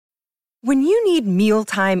When you need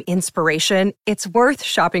mealtime inspiration, it's worth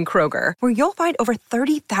shopping Kroger, where you'll find over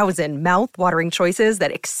 30,000 mouth-watering choices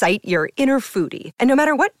that excite your inner foodie. And no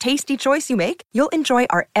matter what tasty choice you make, you'll enjoy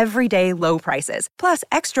our everyday low prices, plus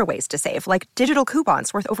extra ways to save, like digital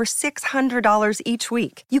coupons worth over $600 each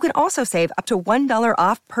week. You can also save up to $1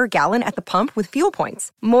 off per gallon at the pump with fuel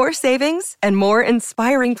points. More savings and more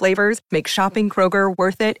inspiring flavors make shopping Kroger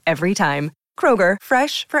worth it every time. Kroger,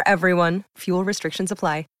 fresh for everyone. Fuel restrictions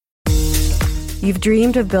apply. You've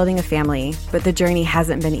dreamed of building a family, but the journey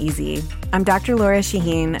hasn't been easy. I'm Dr. Laura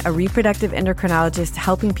Shaheen, a reproductive endocrinologist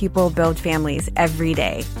helping people build families every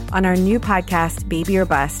day. On our new podcast, Baby or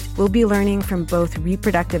Bust, we'll be learning from both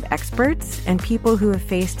reproductive experts and people who have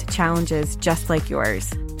faced challenges just like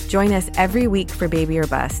yours. Join us every week for Baby or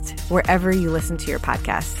Bust, wherever you listen to your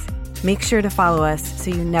podcasts. Make sure to follow us so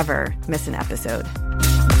you never miss an episode.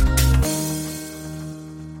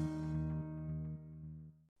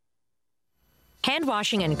 Hand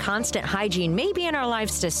washing and constant hygiene may be in our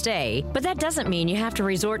lives to stay, but that doesn't mean you have to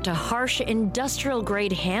resort to harsh,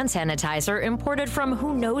 industrial-grade hand sanitizer imported from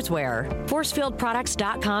who knows where.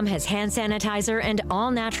 ForcefieldProducts.com has hand sanitizer and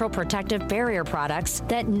all-natural protective barrier products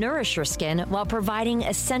that nourish your skin while providing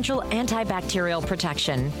essential antibacterial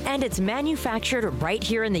protection. And it's manufactured right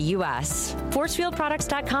here in the U.S.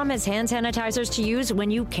 ForcefieldProducts.com has hand sanitizers to use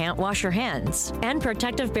when you can't wash your hands, and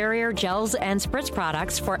protective barrier gels and spritz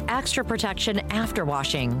products for extra protection after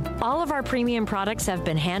washing. All of our premium products have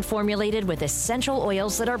been hand formulated with essential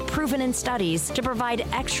oils that are proven in studies to provide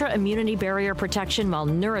extra immunity barrier protection while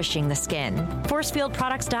nourishing the skin.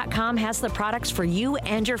 ForcefieldProducts.com has the products for you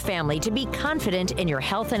and your family to be confident in your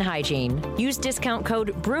health and hygiene. Use discount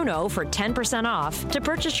code BRUNO for 10% off to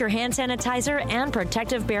purchase your hand sanitizer and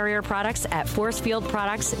protective barrier products at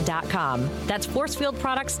ForcefieldProducts.com. That's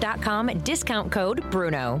ForcefieldProducts.com, discount code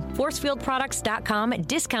BRUNO. ForcefieldProducts.com,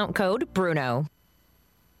 discount code BRUNO.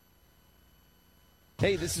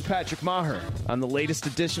 Hey, this is Patrick Maher. On the latest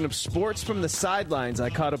edition of Sports from the Sidelines, I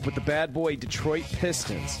caught up with the bad boy Detroit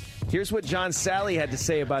Pistons. Here's what John Sally had to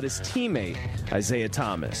say about his teammate, Isaiah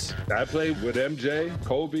Thomas. I played with MJ,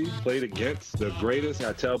 Kobe, played against the greatest.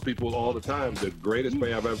 I tell people all the time, the greatest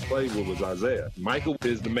player I've ever played with was Isaiah. Michael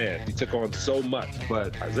is the man. He took on so much,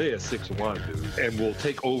 but Isaiah's 6'1", dude, and will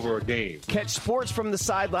take over a game. Catch Sports from the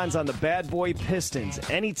Sidelines on the Bad Boy Pistons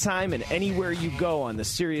anytime and anywhere you go on the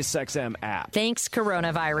SiriusXM app. Thanks,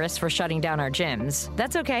 coronavirus, for shutting down our gyms.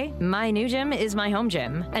 That's okay. My new gym is my home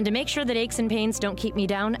gym. And to make sure that aches and pains don't keep me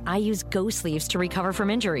down, I use Go Sleeves to recover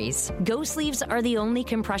from injuries. Go Sleeves are the only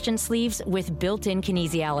compression sleeves with built-in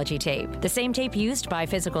kinesiology tape. The same tape used by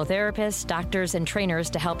physical therapists, doctors, and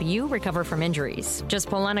trainers to help you recover from injuries. Just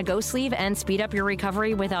pull on a Go Sleeve and speed up your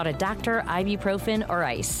recovery without a doctor, ibuprofen, or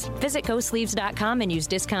ice. Visit GoSleeves.com and use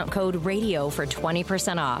discount code RADIO for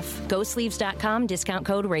 20% off. GoSleeves.com, discount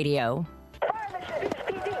code RADIO.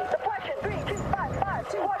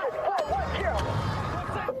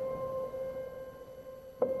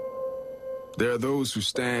 There are those who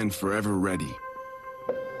stand forever ready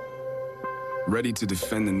to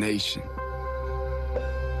defend the nation,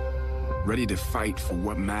 ready to fight for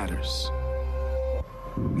what matters,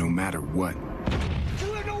 no matter what. Do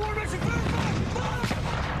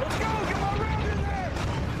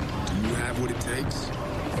you have what it takes?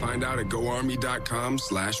 Find out at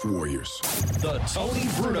GoArmy.com/warriors. The Tony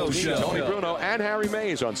Bruno Show. Tony Bruno and Harry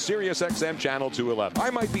Mays on SiriusXM Channel 211. I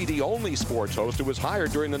might be the only sports host who was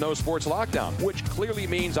hired during the no sports lockdown, which clearly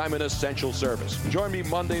means I'm an essential service. Join me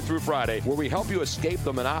Monday through Friday, where we help you escape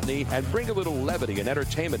the monotony and bring a little levity and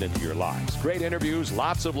entertainment into your lives. Great interviews,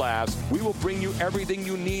 lots of laughs. We will bring you everything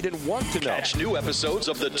you need and want to know. Catch new episodes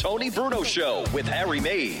of The Tony Bruno Show with Harry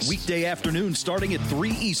Mays. Weekday afternoon starting at 3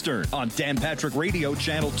 Eastern on Dan Patrick Radio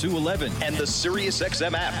Channel 211 and the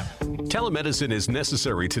SiriusXM app. Telemedicine is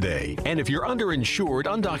necessary today, and if you're underinsured,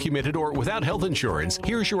 undocumented, or without health insurance,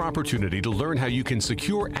 here's your opportunity to learn how you can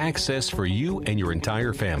secure access for you and your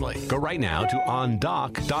entire family. Go right now to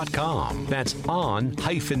ondoc.com. That's on-doc.com.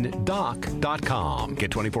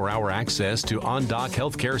 Get 24-hour access to OnDoc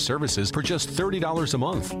healthcare services for just $30 a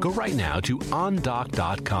month. Go right now to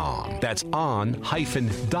ondoc.com. That's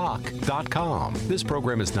on-doc.com. This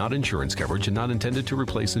program is not insurance coverage and not intended to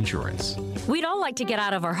replace insurance. We'd all like to get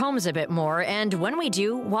out of our homes a bit more, and when we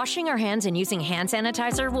do, washing our hands and using hand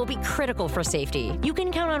sanitizer will be critical for safety. You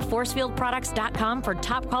can count on ForcefieldProducts.com for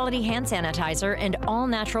top-quality hand sanitizer and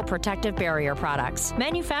all-natural protective barrier products,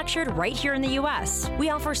 manufactured right here in the U.S. We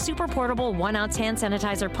offer super portable 1-ounce hand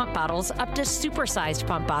sanitizer pump bottles up to super-sized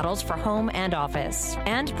pump bottles for home and office,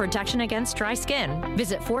 and protection against dry skin.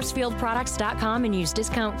 Visit ForcefieldProducts.com and use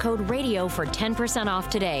discount code RADIO for 10% off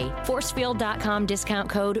today. ForceField.com, discount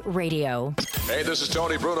code code RADIO. Hey, this is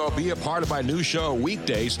Tony Bruno. Be a part of my new show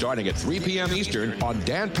weekdays starting at 3 p.m. Eastern on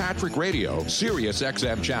Dan Patrick Radio, Sirius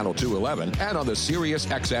XM Channel 211, and on the Sirius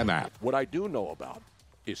XM app. What I do know about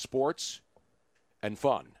is sports and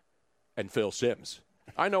fun and Phil Simms.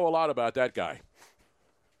 I know a lot about that guy,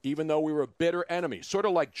 even though we were bitter enemies, sort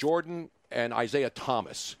of like Jordan and Isaiah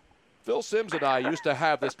Thomas. Phil Simms and I used to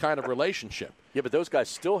have this kind of relationship. Yeah, but those guys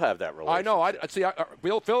still have that relationship. I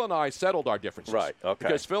know. Phil and I settled our differences. Right, okay.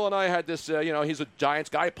 Because Phil and I had this, he's a Giants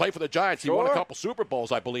guy. He played for the Giants. Sure. He won a couple Super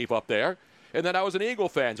Bowls, I believe, up there. And then I was an Eagle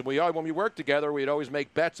fan. And when we worked together, we'd always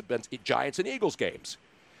make bets against Giants and Eagles games.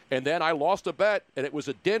 And then I lost a bet, and it was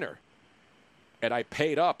a dinner. And I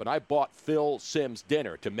paid up, and I bought Phil Simms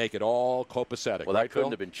dinner to make it all copacetic. Well, right, that couldn't Phil?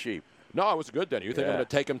 have been cheap. No, it was a good dinner. You think I'm going to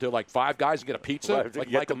take him to like Five Guys and get a pizza? Right, like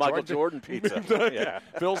get the Michael Jordan pizza. Yeah.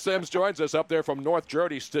 Phil Simms joins us up there from North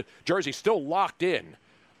Jersey, still locked in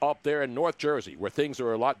up there in North Jersey, where things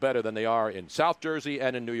are a lot better than they are in South Jersey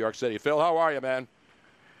and in New York City. Phil, how are you, man?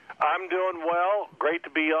 I'm doing well. Great to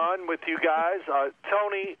be on with you guys.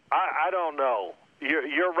 Tony, I don't know.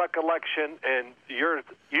 Your recollection, and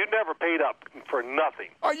you never paid up for nothing.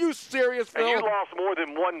 Are you serious, Phil? And you lost more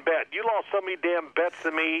than one bet. You lost so many damn bets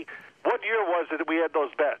to me. What year was it that we had those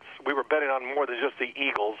bets? We were betting on more than just the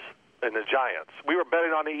Eagles and the Giants. We were betting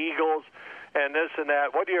on the Eagles and this and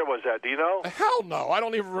that. What year was that? Do you know? Hell no. I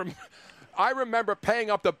don't even remember. I remember paying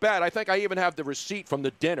up the bet. I think I even have the receipt from the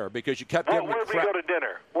dinner because you kept giving me crap. Where'd we go to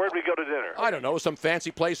dinner? Where'd we go to dinner? I don't know, some fancy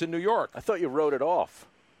place in New York. I thought you wrote it off.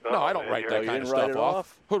 No, I don't write that kind of stuff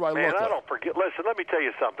off. Who do I look like? like? I don't forget. Listen, let me tell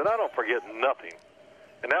you something. I don't forget nothing.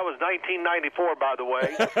 And that was 1994, by the way.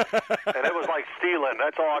 And it was like stealing.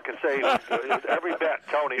 That's all I can say. It was every bet,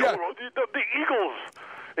 Tony. Yeah. Oh, the Eagles.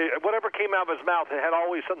 Whatever came out of his mouth, it had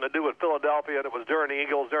always something to do with Philadelphia, and it was during the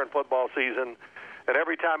Eagles, during football season. And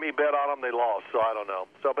every time he bet on them, they lost. So I don't know.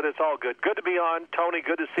 But it's all good. Good to be on, Tony.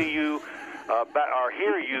 Good to see you or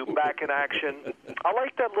hear you back in action. I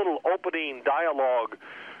like that little opening dialogue.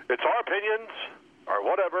 It's our opinions or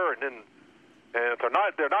whatever, and then. And if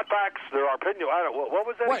they're not facts, they're our opinion. What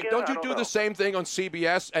was that Wait, again? don't you do the same thing on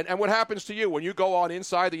CBS? And what happens to you when you go on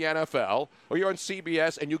Inside the NFL or you're on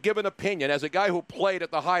CBS and you give an opinion as a guy who played at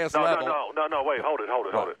the highest level? No, wait, hold it.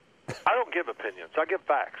 I don't give opinions. I give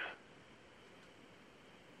facts.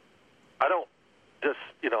 I don't just,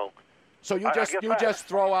 So you just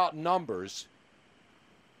throw out numbers.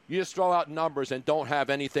 You just throw out numbers and don't have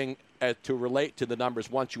anything to relate to the numbers.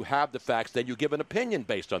 Once you have the facts, then you give an opinion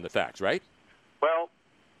based on the facts, right? Well,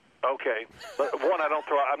 okay. But one,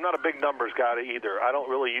 I'm not a big numbers guy either. I don't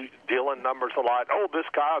really deal in numbers a lot. Oh, this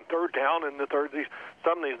guy on third down and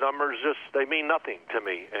some of these numbers they mean nothing to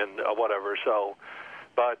me and whatever. So,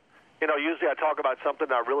 but, usually I talk about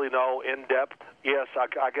something I really know in depth. Yes,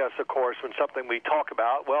 I guess, of course, when something we talk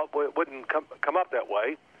about, well, it wouldn't come up that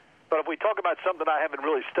way. But if we talk about something I haven't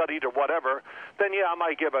really studied or whatever, then, yeah, I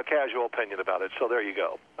might give a casual opinion about it. So there you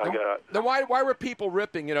go. Then why were people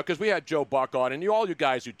ripping, because we had Joe Buck on, and all you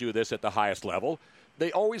guys who do this at the highest level,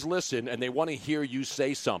 they always listen and they want to hear you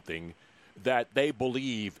say something that they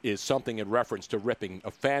believe is something in reference to ripping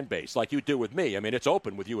a fan base, like you do with me. I mean, it's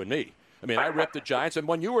open with you and me. I mean, I ripped the Giants, and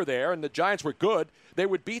when you were there and the Giants were good, they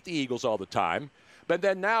would beat the Eagles all the time. But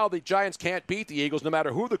then now the Giants can't beat the Eagles no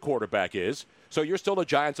matter who the quarterback is. So you're still a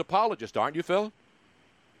Giants apologist, aren't you, Phil?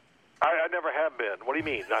 I never have been. What do you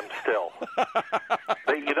mean? I'm still.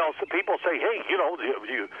 So people say, hey,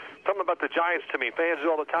 something about the Giants to me. Fans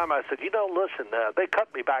do all the time. I said, listen, they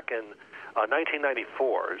cut me back in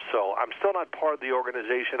 1994, so I'm still not part of the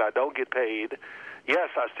organization. I don't get paid. Yes,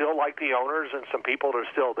 I still like the owners and some people that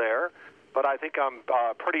are still there. But I think I'm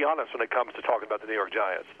pretty honest when it comes to talking about the New York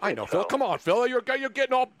Giants. I know, Phil. Come on, Phil. You're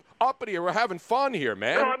getting all uppity. We're having fun here,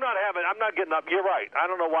 man. No, I'm not getting up. You're right. I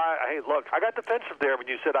don't know why. Hey, look, I got defensive there when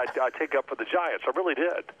you said I take up for the Giants. I really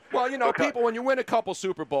did. Well, people, when you win a couple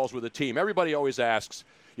Super Bowls with a team, everybody always asks,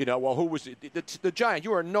 well, who was the Giant?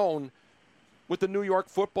 You are known with the New York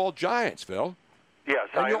Football Giants, Phil. Yes,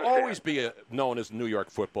 and you'll always be known as New York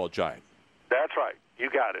Football Giant. That's right. You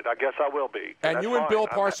got it. I guess I will be. And you and Bill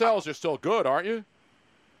Parcells are still good, aren't you?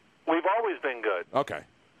 We've always been good. Okay.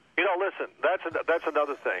 Listen, that's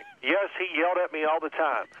another thing. Yes, he yelled at me all the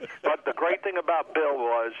time. But the great thing about Bill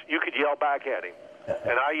was you could yell back at him.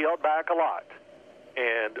 And I yelled back a lot.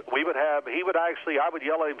 And I would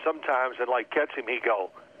yell at him sometimes and catch him. He'd go,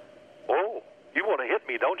 oh, you want to hit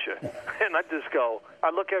me, don't you? And I'd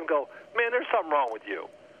look at him and go, man, there's something wrong with you.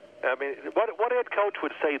 I mean, what head coach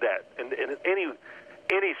would say that in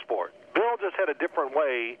any sport? Bill just had a different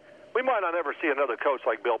way. We might not ever see another coach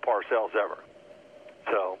like Bill Parcells ever.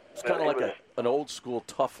 So it's kind of like an old school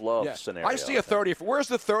tough love scenario. I see a 30. Where's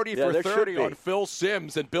the 30 for 30 on Phil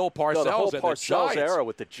Simms and Bill Parcells? No, the whole and Parcells the Giants era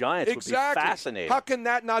with the Giants would be fascinating. How can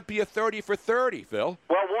that not be a 30 for 30, Phil?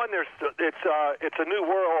 Well, one, it's a new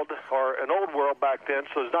world or an old world back then,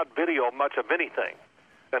 so there's not video much of anything,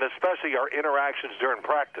 and especially our interactions during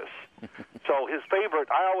practice. So his favorite,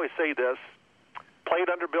 I always say this, played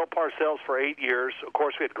under Bill Parcells for 8 years. Of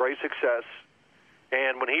course, we had great success.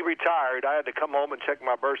 And when he retired, I had to come home and check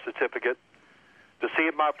my birth certificate to see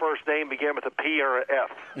if my first name began with a P or an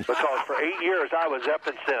F. Because for 8 years, I was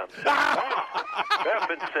Effin Simms.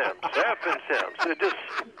 Effin Simms.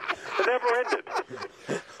 It never ended.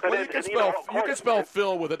 Well, you can spell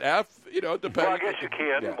Phil with an F, depending. Well, I guess you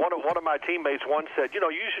can. Yeah. One of my teammates once said, you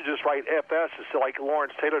should just write FS like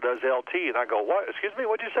Lawrence Taylor does LT. And I go, what? Excuse me,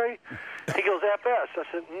 what'd you say? He goes, FS. I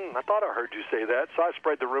said, I thought I heard you say that. So I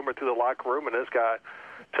spread the rumor through the locker room, and this guy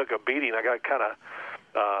took a beating. I got kind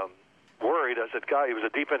of worried. I said, he was a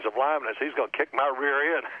defensive lineman. I said, he's going to kick my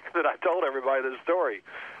rear end. Then I told everybody this story.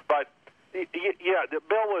 But, yeah,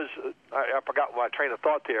 Bill was, I forgot my train of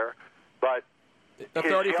thought there, but the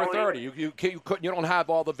 30 for 30. You don't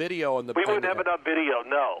have all the video and the. We wouldn't have enough video,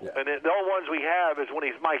 no. Yeah. And the only ones we have is when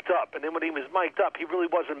he's mic'd up. And then when he was mic'd up, he really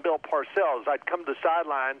wasn't Bill Parcells. I'd come to the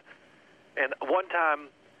sideline, and one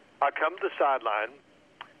time I come to the sideline,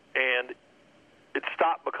 and it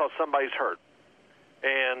stopped because somebody's hurt.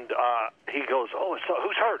 And he goes, so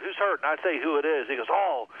who's hurt? Who's hurt? And I say who it is. He goes,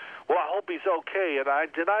 well, I hope he's okay. And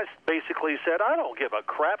I basically said, I don't give a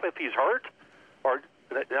crap if he's hurt, or.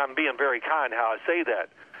 I'm being very kind how I say that.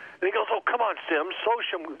 And he goes, come on, Simms,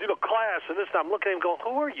 social class. And this time I'm looking at him going,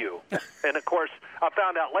 who are you? And, of course, I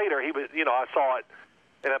found out later he was, I saw it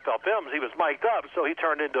in NFL films. He was mic'd up, so he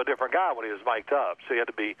turned into a different guy when he was mic'd up. So he had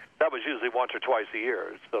to be – that was usually once or twice a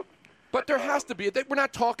year. So, but there has to be – we're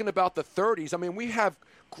not talking about the 30s. I mean, we have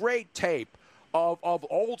great tape of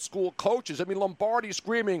old-school coaches. I mean, Lombardi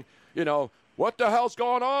screaming, what the hell's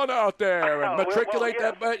going on out there? And matriculate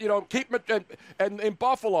that, keep and in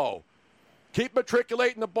Buffalo, keep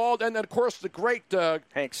matriculating the ball. And then, of course, the great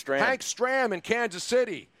Hank Stram in Kansas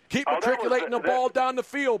City. Keep matriculating the ball down the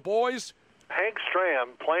field, boys. Hank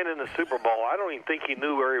Stram playing in the Super Bowl, I don't even think he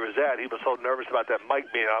knew where he was at. He was so nervous about that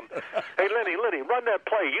mic being on. Hey, Lenny, run that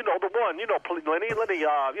play. The one. Lenny,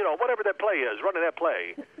 whatever that play is, running that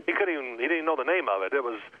play. He didn't know the name of it. That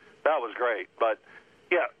was great. But,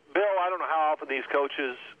 yeah. Bill, I don't know how often these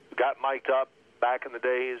coaches got mic'd up back in the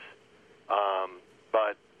days,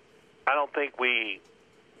 but I don't think we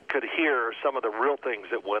could hear some of the real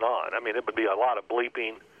things that went on. I mean, it would be a lot of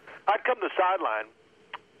bleeping. I'd come to the sideline.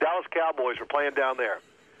 Dallas Cowboys were playing down there.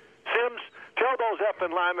 Simms, tell those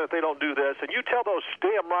effing linemen if they don't do this, and you tell those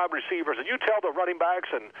damn wide receivers, and you tell the running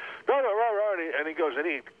backs, and he goes, and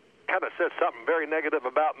he kind of said something very negative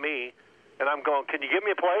about me. And I'm going, can you give me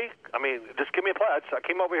a play? I mean, just give me a play. I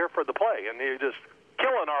came over here for the play, and you're just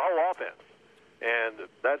killing our whole offense. And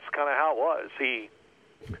that's kind of how it was. He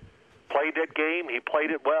played that game. He played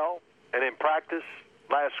it well. And in practice,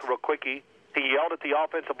 real quickie, he yelled at the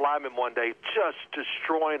offensive lineman one day, just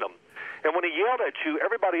destroying them. And when he yelled at you,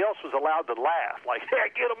 everybody else was allowed to laugh. Like, hey,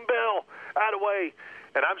 get him, Bill, out of the way.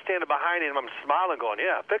 And I'm standing behind him. I'm smiling, going,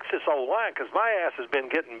 yeah, fix this old line, because my ass has been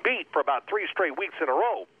getting beat for about 3 straight weeks in a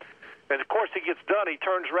row. And, of course, he gets done. He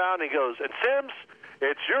turns around and he goes, and Simms,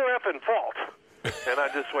 it's your effing fault. And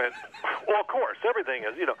I just went, well, of course, everything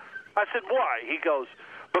is, I said, why? He goes,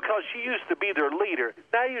 because she used to be their leader.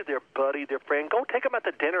 Now you're their buddy, their friend. Go take them out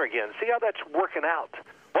to dinner again. See how that's working out.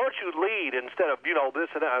 Why don't you lead instead of, this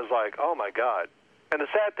and that? I was like, oh, my God. And the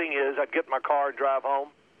sad thing is I'd get in my car and drive home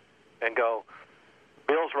and go,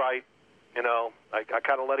 Bill's right. I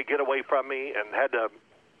kind of let it get away from me and had to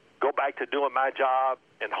go back to doing my job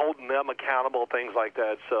and holding them accountable, things like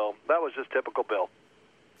that. So that was just typical Bill.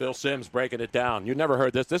 Phil Simms breaking it down. You never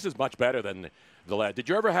heard this. This is much better than the lad. Did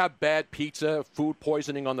you ever have bad pizza, food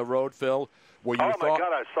poisoning on the road, Phil? My God,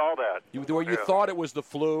 I saw that. You thought it was the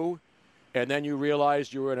flu, and then you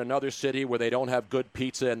realized you were in another city where they don't have good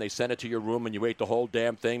pizza, and they sent it to your room, and you ate the whole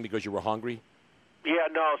damn thing because you were hungry? Yeah,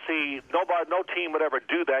 no, see, no team would ever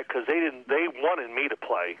do that because they wanted me to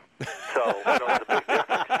play. So, there's a big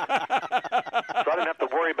difference. So I didn't have to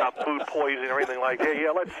worry about food poisoning or anything like that.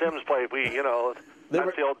 Yeah, let Simms play.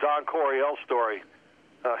 That's the old Don Coryell story.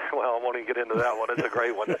 Well, I won't even get into that one. It's a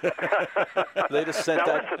great one. They just sent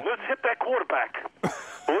now, listen, let's hit that quarterback.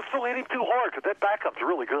 Let's don't hit him too hard because that backup's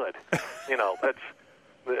really good. That's...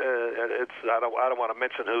 I don't want to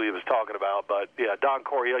mention who he was talking about, but yeah, Don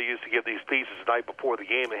Coryell used to give these pieces the night before the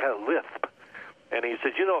game. He had a lisp, and he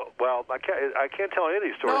said, well, I can't tell any of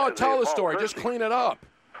these stories. No, tell the story. Just clean it up.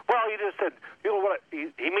 Well, he just said, you know what?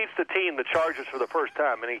 He meets the team, the Chargers, for the first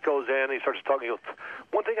time, and he goes in and he starts talking. He goes,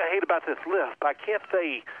 one thing I hate about this list, I can't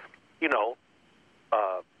say,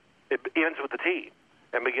 it ends with the T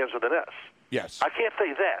and begins with an S. Yes. I can't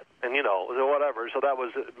say that, and whatever. So that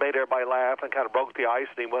made everybody laugh and kind of broke the ice,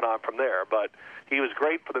 and he went on from there. But he was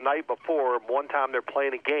great for the night before. One time they're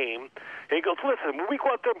playing a game, and he goes, "Listen, when we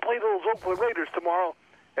go out there and play those Oakland Raiders tomorrow,"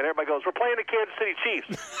 and everybody goes, "We're playing the Kansas City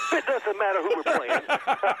Chiefs." It doesn't matter who we're playing.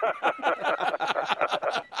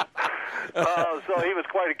 So he was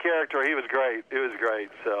quite a character. He was great. It was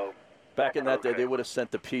great. So. Back in that day, they would have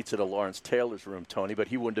sent the pizza to Lawrence Taylor's room, Tony, but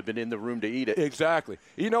he wouldn't have been in the room to eat it. Exactly.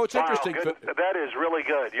 It's interesting. Good. That is really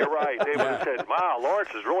good. You're right. They would have said, wow, Lawrence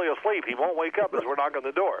is really asleep. He won't wake up as we're knocking on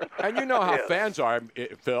the door. And you know how fans are,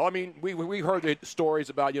 Phil. I mean, we heard the stories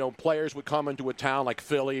about, players would come into a town like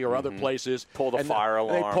Philly or other places. Pull the fire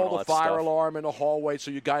alarm. They pull the fire alarm in the hallway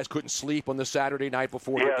so you guys couldn't sleep on the Saturday night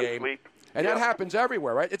before the game. And that happens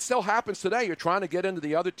everywhere, right? It still happens today. You're trying to get into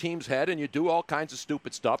the other team's head, and you do all kinds of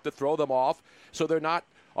stupid stuff to throw them off so they're not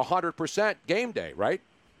 100% game day, right?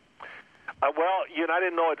 Well, I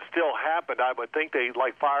didn't know it still happened. I would think they,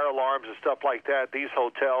 like fire alarms and stuff like that, these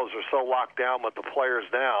hotels are so locked down with the players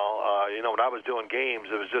now. When I was doing games,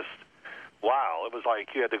 it was just, wow. It was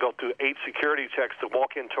like you had to go through 8 security checks to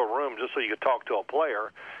walk into a room just so you could talk to a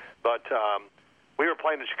player. But we were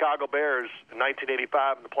playing the Chicago Bears in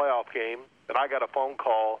 1985 in the playoff game, and I got a phone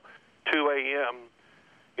call, 2 a.m.,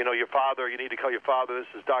 your father, you need to call your father. This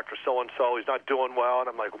is Dr. So-and-so. He's not doing well. And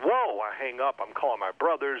I'm like, whoa, I hang up. I'm calling my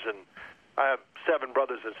brothers, and I have 7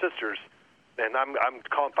 brothers and sisters. And I'm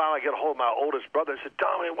calling, finally I get a hold of my oldest brother. I said,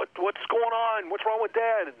 Tommy, what's going on? What's wrong with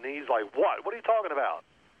Dad? And he's like, what? What are you talking about?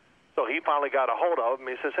 So he finally got a hold of him.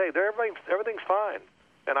 He says, hey, everything's fine.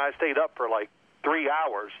 And I stayed up for like 3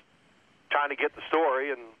 hours trying to get the story,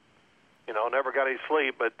 and never got any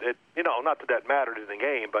sleep. But not that mattered in the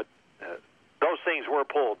game, but those things were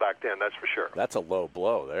pulled back then. That's for sure. That's a low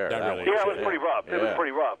blow there. It was pretty rough. It was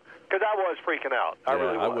pretty rough because I was freaking out. I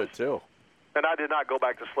really was. I would too. And I did not go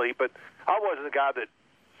back to sleep. But I wasn't a guy that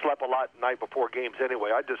slept a lot the night before games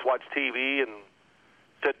anyway. I just watched TV and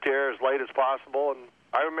sit there as late as possible. And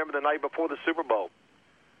I remember the night before the Super Bowl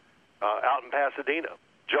out in Pasadena.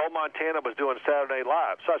 Joe Montana was doing Saturday Night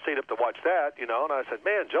Live, so I stayed up to watch that, and I said,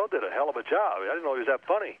 man, Joe did a hell of a job. I didn't know he was that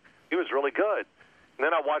funny. He was really good. And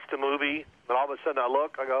then I watched the movie, and all of a sudden I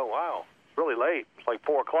look, I go, wow, it's really late. It's like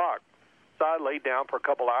 4 o'clock. So I laid down for a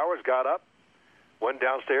couple hours, got up, went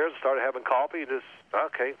downstairs, started having coffee,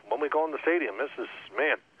 okay, when we go in the stadium, this is,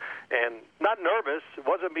 man. And not nervous. It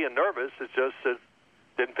wasn't being nervous. It's just it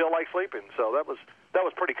didn't feel like sleeping. So that was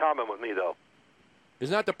pretty common with me, though.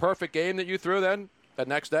 Isn't that the perfect game that you threw then? That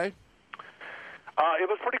next day? It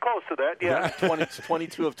was pretty close to that, yeah.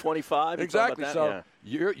 22 of 25. Exactly. So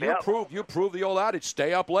you prove the old adage,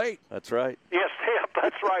 stay up late. That's right. Yes, stay up.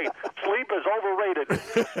 That's right. Sleep is overrated.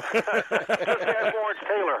 Just ask Lawrence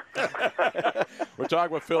Taylor. We're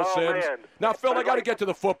talking with Phil Simms. Man. Now, Phil, I got to get to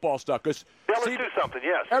the football stuff because let's do something.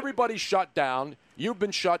 Yes. Everybody's shut down. You've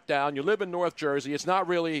been shut down. You live in North Jersey. It's not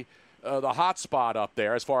really the hot spot up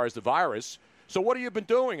there as far as the virus. So what have you been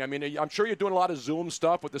doing? I mean, I'm sure you're doing a lot of Zoom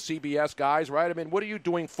stuff with the CBS guys, right? I mean, what are you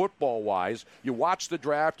doing football-wise? You watch the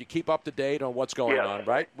draft. You keep up to date on what's going on,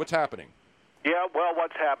 right? What's happening? Yeah, well,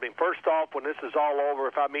 what's happening? First off, when this is all over,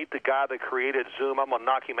 if I meet the guy that created Zoom, I'm going to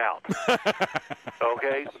knock him out.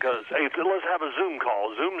 Okay? Because, hey, let's have a Zoom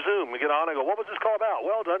call. Zoom. We get on and go, what was this call about?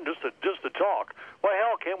 Well done, just to talk. Well,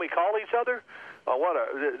 hell, can't we call each other?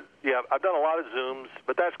 Yeah, I've done a lot of Zooms,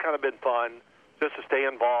 but that's kind of been fun. Just to stay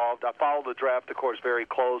involved. I followed the draft, of course, very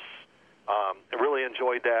close. I really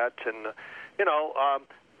enjoyed that. And,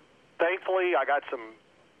 thankfully, I got some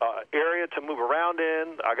area to move around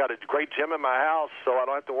in. I got a great gym in my house, so I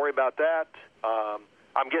don't have to worry about that.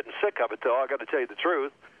 I'm getting sick of it, though, I got to tell you the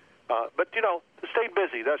truth. But, stayed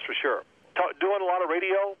busy, that's for sure. Doing a lot of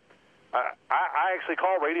radio. I actually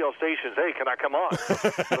call radio stations, hey, can I come on?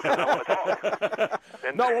 Because I want to talk.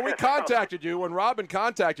 No, when we contacted you, when Robin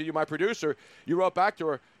contacted you, my producer, you wrote back to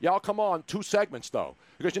her, yeah, I'll come on 2 segments, though.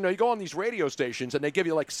 Because, you go on these radio stations, and they give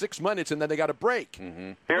you like 6 minutes, and then they got a break.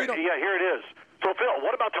 Mm-hmm. Here it is. So, Phil,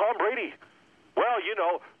 what about Tom Brady? Well,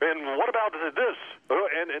 and what about this?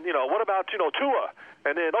 And what about, Tua?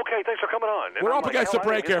 And then, okay, thanks for coming on. And We're up against the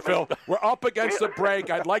break here, Phil. We're up against the break.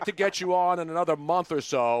 I'd like to get you on in another month or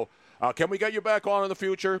so. Can we get you back on in the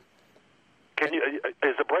future?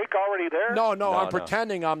 Is the break already there? No, I'm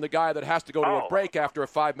pretending I'm the guy that has to go to a break after a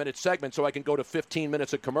 5-minute segment so I can go to 15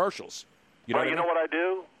 minutes of commercials. You know what I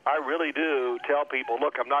do? I really do tell people,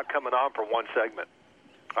 look, I'm not coming on for one segment.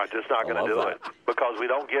 I'm just not going to do it because we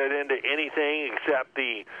don't get into anything except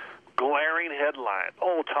the glaring headline.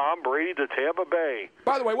 Oh, Tom Brady to Tampa Bay.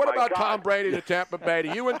 By the way, what about Tom Brady to Tampa Bay? Do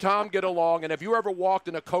you and Tom get along? And have you ever walked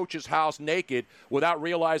in a coach's house naked without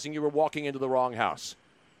realizing you were walking into the wrong house?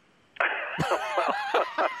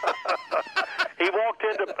 He walked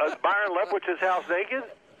into Byron Leftwich's house naked?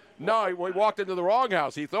 No, he walked into the wrong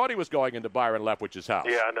house. He thought he was going into Byron Leftwich's house.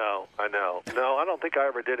 Yeah, I know. No, I don't think I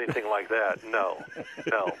ever did anything like that. No.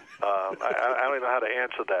 I don't even know how to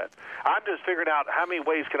answer that. I'm just figuring out how many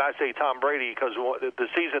ways can I say Tom Brady because the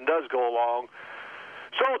season does go along.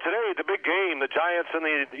 So today, the big game, the Giants and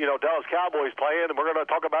the Dallas Cowboys playing, and we're going to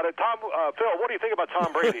talk about it. Phil, what do you think about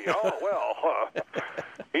Tom Brady?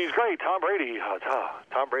 He's great. Tom Brady.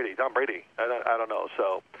 Tom Brady. I don't know.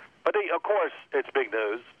 So, but of course, it's big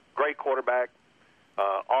news. Great quarterback,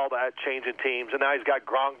 all that, changing teams. And now he's got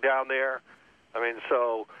Gronk down there. I mean,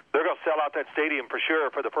 so they're going to sell out that stadium for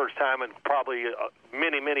sure for the first time in probably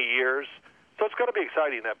many, many years. So it's going to be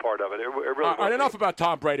exciting, that part of it. It really all right, enough about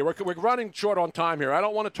Tom Brady. We're running short on time here. I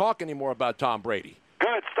don't want to talk anymore about Tom Brady.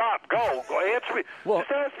 Good, stop, go answer me.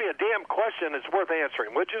 Just ask me a damn question that's worth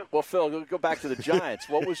answering, would you? Well, Phil, go back to the Giants.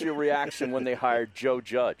 What was your reaction when they hired Joe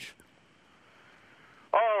Judge?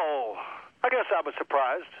 Oh, I guess I was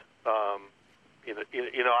surprised.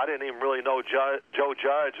 I didn't even really know Joe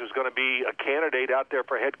Judge was going to be a candidate out there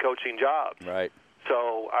for head coaching jobs. Right.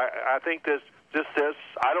 So I think this,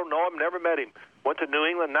 I don't know him, never met him. Went to New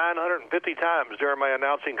England 950 times during my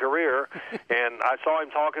announcing career, and I saw him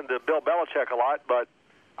talking to Bill Belichick a lot, but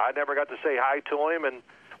I never got to say hi to him, and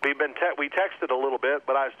we texted a little bit,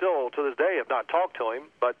 but I still, to this day, have not talked to him.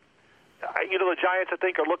 But the Giants, I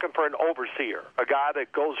think, are looking for an overseer, a guy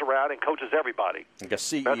that goes around and coaches everybody. Like a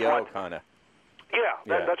CEO, kind of. Yeah,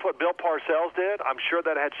 that's what Bill Parcells did. I'm sure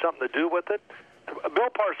that had something to do with it. Bill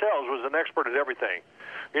Parcells was an expert at everything.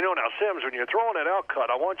 Now, Sims, when you're throwing it out cut,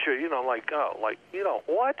 I want you,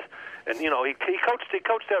 what? And, he coached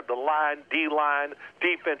the line, D-line,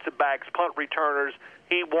 defensive backs, punt returners.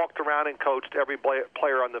 He walked around and coached every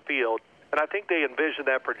player on the field. And I think they envisioned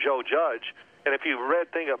that for Joe Judge. And if you've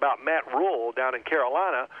read things about Matt Rule down in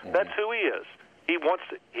Carolina, that's who he is.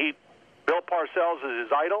 Bill Parcells is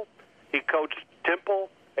his idol. He coached Temple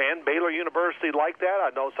and Baylor University like that. I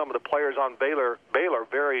know some of the players on Baylor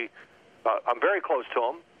I'm very close to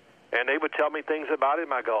them, and they would tell me things about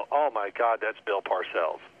him. I go, oh, my God, that's Bill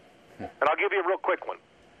Parcells. And I'll give you a real quick one.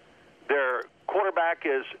 Their quarterback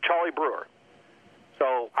is Charlie Brewer.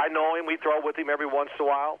 So I know him. We throw with him every once in a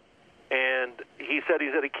while. And he said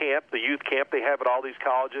he's at a camp, the youth camp they have at all these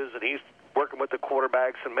colleges, and he's working with the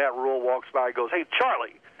quarterbacks, and Matt Rule walks by and goes, hey,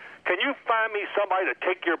 Charlie, can you find me somebody to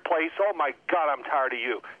take your place? Oh, my God, I'm tired of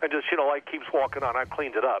you. And just, keeps walking on. I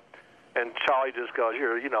cleaned it up. And Charlie just goes,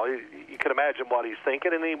 you can imagine what he's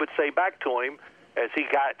thinking. And he would say back to him, as he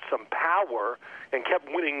got some power and kept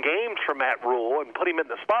winning games for Matt Rule and put him in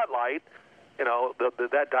the spotlight,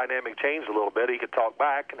 that dynamic changed a little bit. He could talk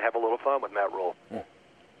back and have a little fun with Matt Rule.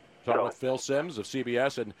 Talking with Phil Simms of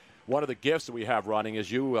CBS, and one of the gifts that we have running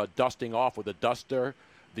is you dusting off with a duster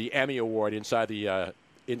the Emmy Award inside the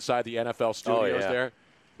NFL studios there.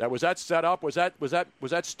 Was that set up? Was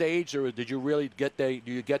that staged, or did you really get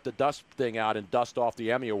the dust thing out and dust off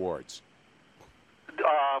the Emmy Awards?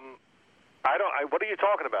 What are you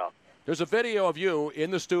talking about? There's a video of you in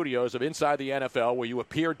the studios of Inside the NFL where you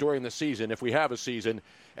appear during the season, if we have a season,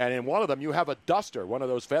 and in one of them you have a duster, one of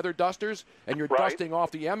those feather dusters, and you're dusting off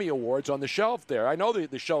the Emmy Awards on the shelf there. I know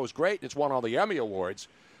the show is great. It's won all the Emmy Awards.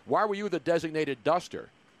 Why were you the designated duster?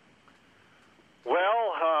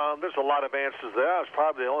 Well, there's a lot of answers there. I was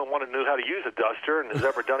probably the only one who knew how to use a duster and has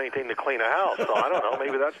ever done anything to clean a house. So I don't know.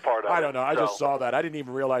 Maybe that's part of it. I don't know. I just saw that. I didn't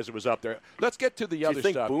even realize it was up there. Let's get to the other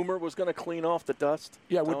stuff. Do you think Boomer was going to clean off the dust?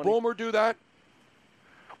 Yeah, Tony? Would Boomer do that?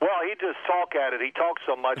 Well, he'd just talk at it. He talks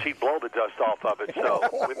so much, he'd blow the dust off of it, so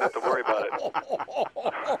we didn't have to worry about it.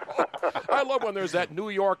 I love when there's that New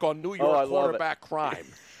York on New York quarterback crime.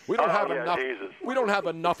 We don't have enough. Jesus. We don't have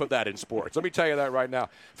enough of that in sports. Let me tell you that right now,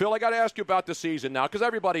 Phil. I got to ask you about the season now, because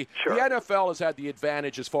everybody, the NFL has had the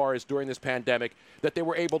advantage as far as during this pandemic that they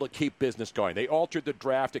were able to keep business going. They altered the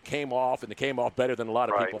draft; it came off, and it came off better than a lot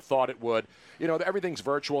of people thought it would. Everything's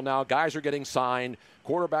virtual now. Guys are getting signed.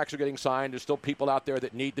 Quarterbacks are getting signed. There's still people out there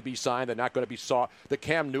that need to be signed. They're not going to be sought. The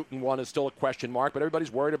Cam Newton one is still a question mark, but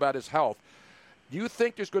everybody's worried about his health. Do you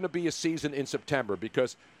think there's going to be a season in September?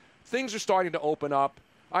 Because things are starting to open up.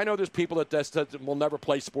 I know there's people that will never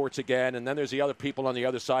play sports again, and then there's the other people on the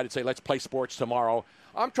other side that say, let's play sports tomorrow.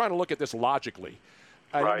 I'm trying to look at this logically.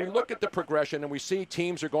 And we look at the progression, and we see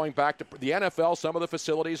teams are going back to the NFL. Some of the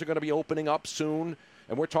facilities are going to be opening up soon,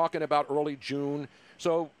 and we're talking about early June.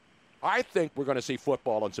 So I think we're going to see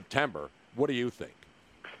football in September. What do you think?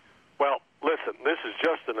 Well, listen, this is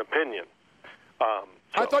just an opinion.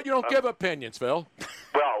 I thought you don't give opinions, Phil.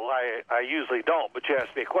 Well, I usually don't, but you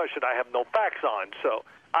asked me a question I have no facts on. So,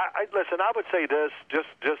 listen, I would say this,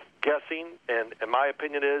 just guessing, and my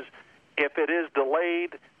opinion is, if it is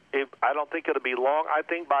delayed, I don't think it'll be long. I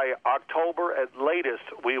think by October at latest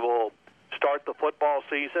we will start the football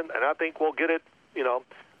season, and I think we'll get it,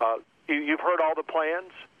 you've heard all the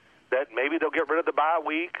plans, that maybe they'll get rid of the bye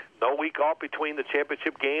week, no week off between the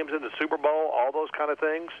championship games and the Super Bowl, all those kind of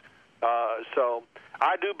things. So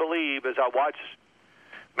I do believe, as I watch,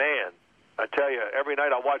 man, I tell you, every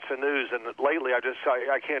night I watch the news, and lately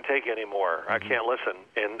I can't take anymore. I can't listen,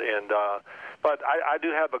 but I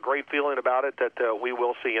do have a great feeling about it that we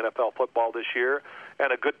will see NFL football this year,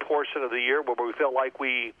 and a good portion of the year where we feel like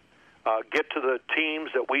we get to the teams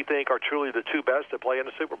that we think are truly the two best that play in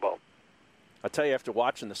the Super Bowl. I'll tell you, after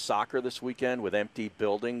watching the soccer this weekend with empty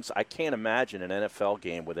buildings, I can't imagine an NFL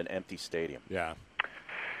game with an empty stadium. Yeah.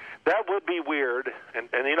 That would be weird, and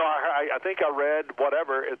I think I read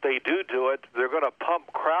whatever. If they do it, they're going to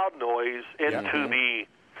pump crowd noise into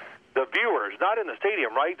the viewers, not in the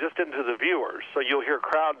stadium, right? Just into the viewers, so you'll hear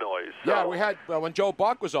crowd noise. So. Yeah, we had when Joe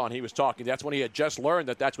Buck was on, he was talking. That's when he had just learned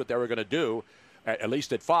that that's what they were going to do, at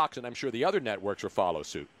least at Fox, and I'm sure the other networks will follow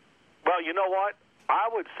suit. Well, you know what? I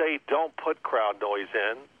would say don't put crowd noise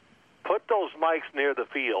in. Put those mics near the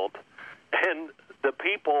field, and the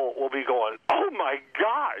people will be going, "Oh my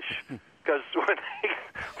gosh!" Because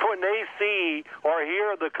when they see or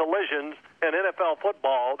hear the collisions in NFL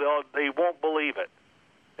football, they won't believe it.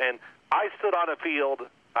 And I stood on a field,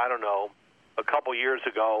 I don't know, a couple years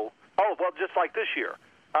ago. Oh, well, just like this year,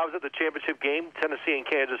 I was at the championship game, Tennessee and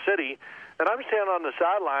Kansas City, and I'm standing on the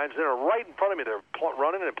sidelines, and they're right in front of me. They're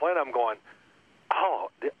running and playing. I'm going,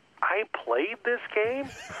 "Oh, I played this game?"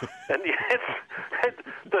 And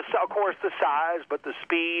of course, the size, but the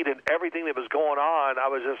speed and everything that was going on, I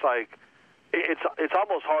was just like, it's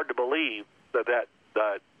almost hard to believe that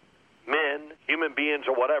men, human beings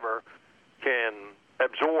or whatever, can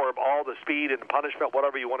absorb all the speed and punishment,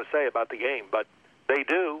 whatever you want to say about the game. But they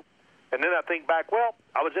do. And then I think back, well,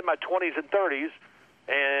 I was in my 20s and 30s,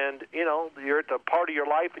 and, you're at the part of your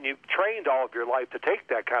life, and you've trained all of your life to take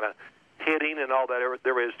that kind of hitting and all that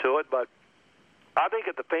there is to it. But I think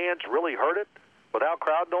if the fans really heard it without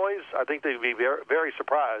crowd noise, I think they'd be very, very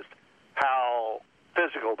surprised how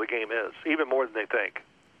physical the game is, even more than they think.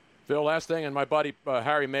 Phil, last thing, and my buddy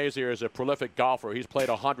Harry Mays here is a prolific golfer. He's played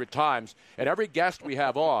 100 times, and every guest we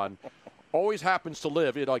have on always happens to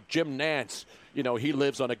live, like Jim Nantz, he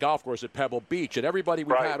lives on a golf course at Pebble Beach, and everybody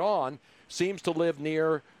we've had on seems to live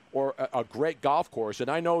near or a great golf course.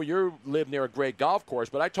 And I know you live near a great golf course,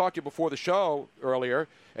 but I talked to you before the show earlier,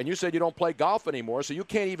 and you said you don't play golf anymore, so you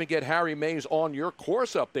can't even get Harry Mays on your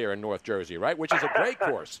course up there in North Jersey, right, which is a great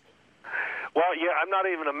course. Well, yeah, I'm not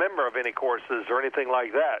even a member of any courses or anything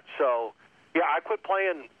like that. So, yeah, I quit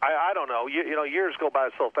playing, I don't know. Years go by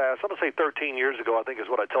so fast. I'm going to say 13 years ago, I think is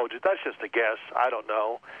what I told you. That's just a guess. I don't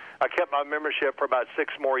know. I kept my membership for about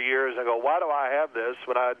 6 more years. I go, why do I have this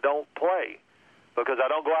when I don't play? Because I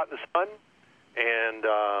don't go out in the sun. And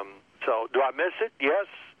so do I miss it? Yes,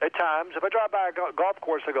 at times. If I drive by a golf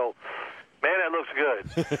course, I go, man, that looks good.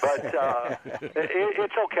 But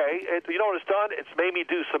it's okay. You know what it's done? It's made me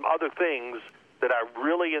do some other things that I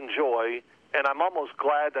really enjoy, and I'm almost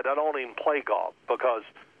glad that I don't even play golf because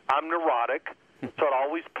I'm neurotic, so I'd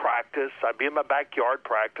always practice. I'd be in my backyard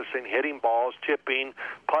practicing, hitting balls, chipping,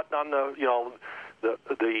 putting on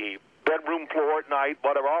the bedroom floor at night,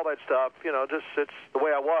 whatever, all that stuff. Just it's the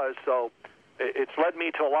way I was. So it's led me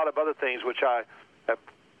to a lot of other things which I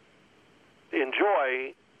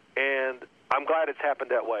enjoy, and I'm glad it's happened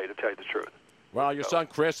that way, to tell you the truth. Well, your son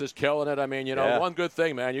Chris is killing it. I mean, one good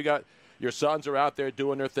thing, man. You got your sons are out there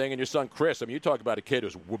doing their thing, and your son Chris, I mean, you talk about a kid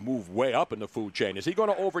who's moved way up in the food chain. Is he going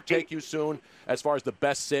to overtake you soon as far as the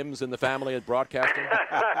best Sims in the family at broadcasting?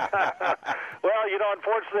 Well,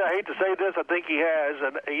 unfortunately, I hate to say this, I think he has.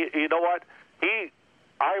 And you know what?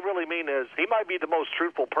 I really mean this. He might be the most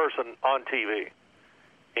truthful person on TV.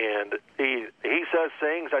 And he says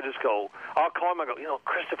things, I just go, I'll call him, I go,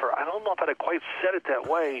 Christopher, I don't know if I'd quite said it that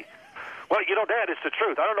way. Well, Dad, it's the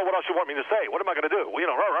truth. I don't know what else you want me to say. What am I going to do? And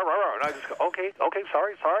I just go, okay,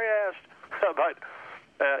 sorry I asked. But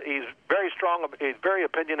he's very strong, he's very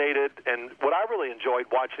opinionated, and what I really enjoyed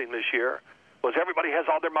watching this year was everybody has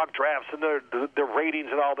all their mock drafts and their ratings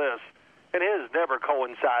and all this. And his never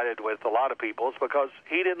coincided with a lot of people's because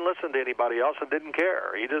he didn't listen to anybody else and didn't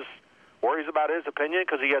care. He just worries about his opinion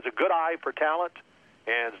because he has a good eye for talent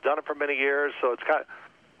and has done it for many years. So it's kind of,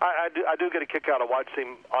 I do get a kick out of watching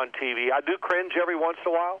him on TV. I do cringe every once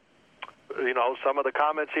in a while, some of the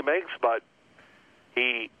comments he makes, but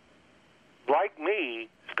he, like me,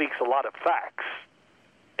 speaks a lot of facts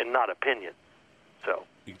and not opinion. So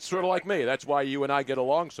It's sort of like me. That's why you and I get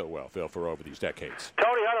along so well, Phil, for over these decades.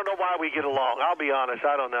 Tony, I don't know why we get along. I'll be honest.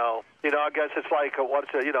 I don't know. I guess it's like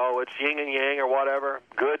it's yin and yang or whatever,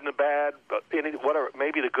 good and the bad, but whatever.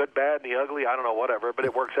 Maybe the good, bad, and the ugly. I don't know, whatever. But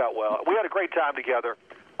it works out well. We had a great time together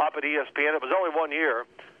up at ESPN. It was only 1 year,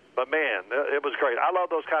 but man, it was great. I love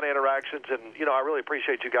those kind of interactions, and I really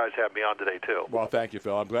appreciate you guys having me on today too. Well, thank you,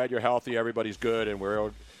 Phil. I'm glad you're healthy. Everybody's good, and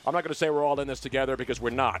I'm not going to say we're all in this together because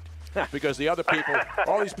we're not. Because the other people,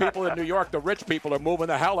 all these people in New York, the rich people are moving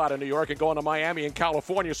the hell out of New York and going to Miami and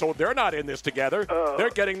California, so they're not in this together. They're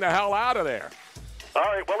getting the hell out of there. All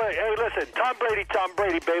right, well, hey, listen, Tom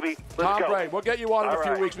Brady, baby. Let's go. Brady, we'll get you on in a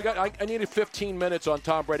few right. weeks. I needed 15 minutes on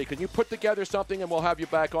Tom Brady. Can you put together something, and we'll have you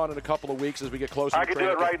back on in a couple of weeks as we get closer I to can do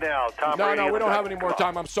it right now. Tom Brady. No, we don't have any more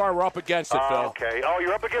time. I'm sorry, we're up against it, Phil. Okay. Oh,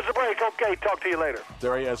 you're up against the break. Okay, talk to you later.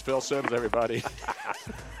 There he is, Phil Simms, everybody.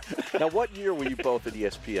 Now, what year were you both at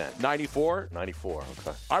ESPN? 94. 94,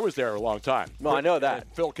 okay. I was there a long time. No, I know that.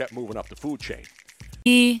 And Phil kept moving up the food chain.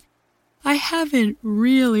 I haven't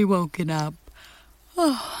really woken up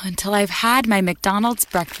until I've had my McDonald's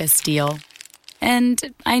breakfast deal.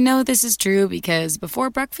 And I know this is true because before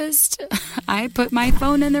breakfast, I put my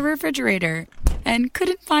phone in the refrigerator and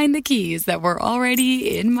couldn't find the keys that were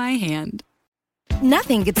already in my hand.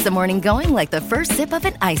 Nothing gets the morning going like the first sip of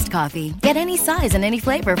an iced coffee. Get any size and any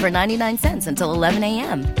flavor for 99 cents until 11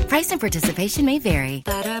 a.m. Price and participation may vary.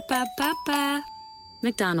 Ba-da-ba-ba-ba.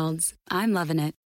 McDonald's. I'm loving it.